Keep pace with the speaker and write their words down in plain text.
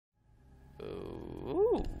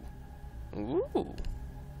Ooh.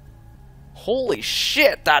 Holy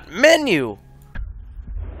shit, that menu!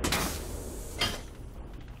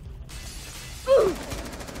 Oh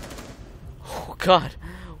god.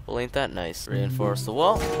 Well, ain't that nice. Reinforce the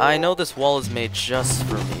wall. I know this wall is made just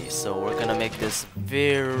for me, so we're gonna make this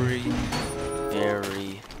very,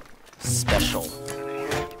 very special.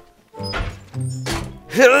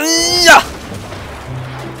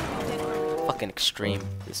 Fucking extreme.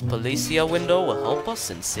 This Policia window will help us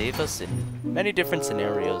and save us in many different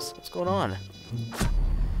scenarios. What's going on?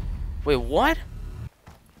 Wait, what?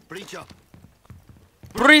 Breach up.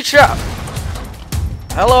 Breach up!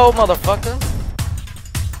 Hello, motherfucker.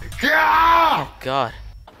 Oh god.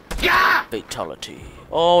 Fatality.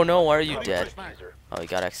 Oh no, why are you dead? Oh, he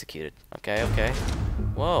got executed. Okay, okay.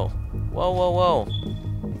 Whoa. Whoa, whoa, whoa.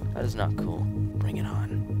 That is not cool. Bring it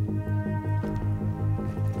on.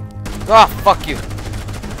 Ah, fuck you.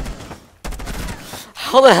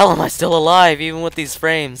 How the hell am I still alive, even with these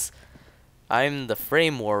frames? I'm the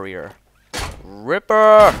frame warrior.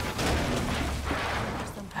 Ripper!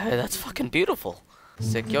 Hey, that's fucking beautiful.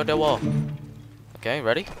 Secure the wall. Okay,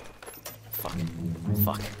 ready? Fuck.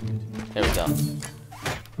 Fuck. There we go.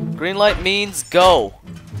 Green light means go.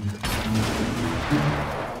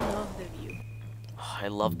 I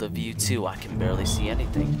love the view too. I can barely see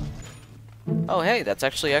anything. Oh hey, that's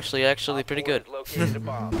actually pretty good.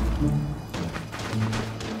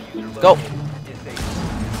 Go.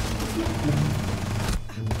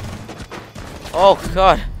 Oh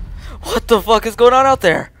god. What the fuck is going on out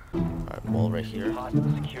there? Alright, wall right here.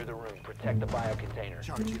 Secure the room. Protect the bio container.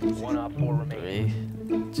 1 op 4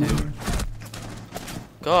 remaining. 3, 2.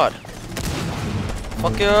 God.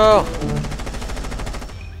 Fuck you.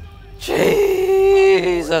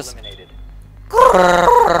 Jesus.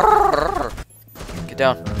 Get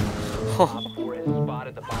down. Oh.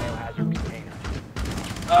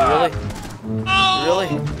 Really? Really?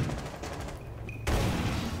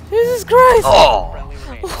 Jesus Christ! Oh.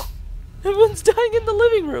 Everyone's dying in the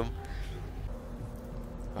living room.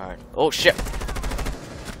 Alright. Oh shit.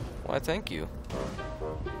 Why, thank you.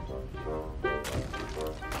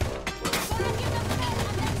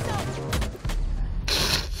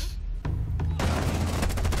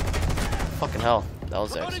 Fucking hell. That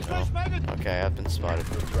was accidental. Okay, I've been spotted.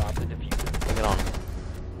 Bring it on.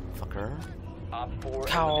 Fucker.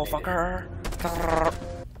 Cow fucker.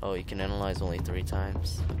 Oh, you can analyze only 3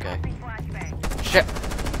 times. Okay. Shit.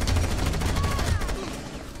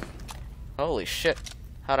 Holy shit.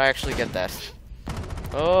 How'd I actually get that?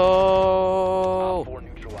 Oh.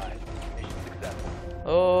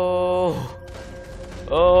 Oh.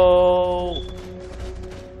 Oh.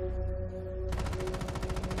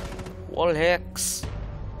 Wall hex.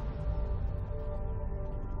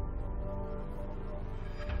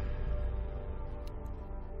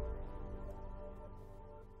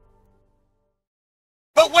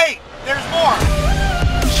 But wait, there's more.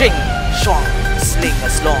 Shing, shong, sling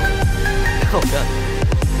as long. Oh god.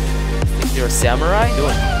 Think you're a samurai? Do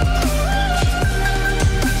it.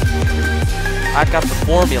 I got the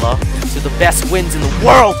formula to the best wins in the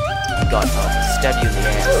world. God, I'll stab you in the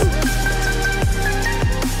ass.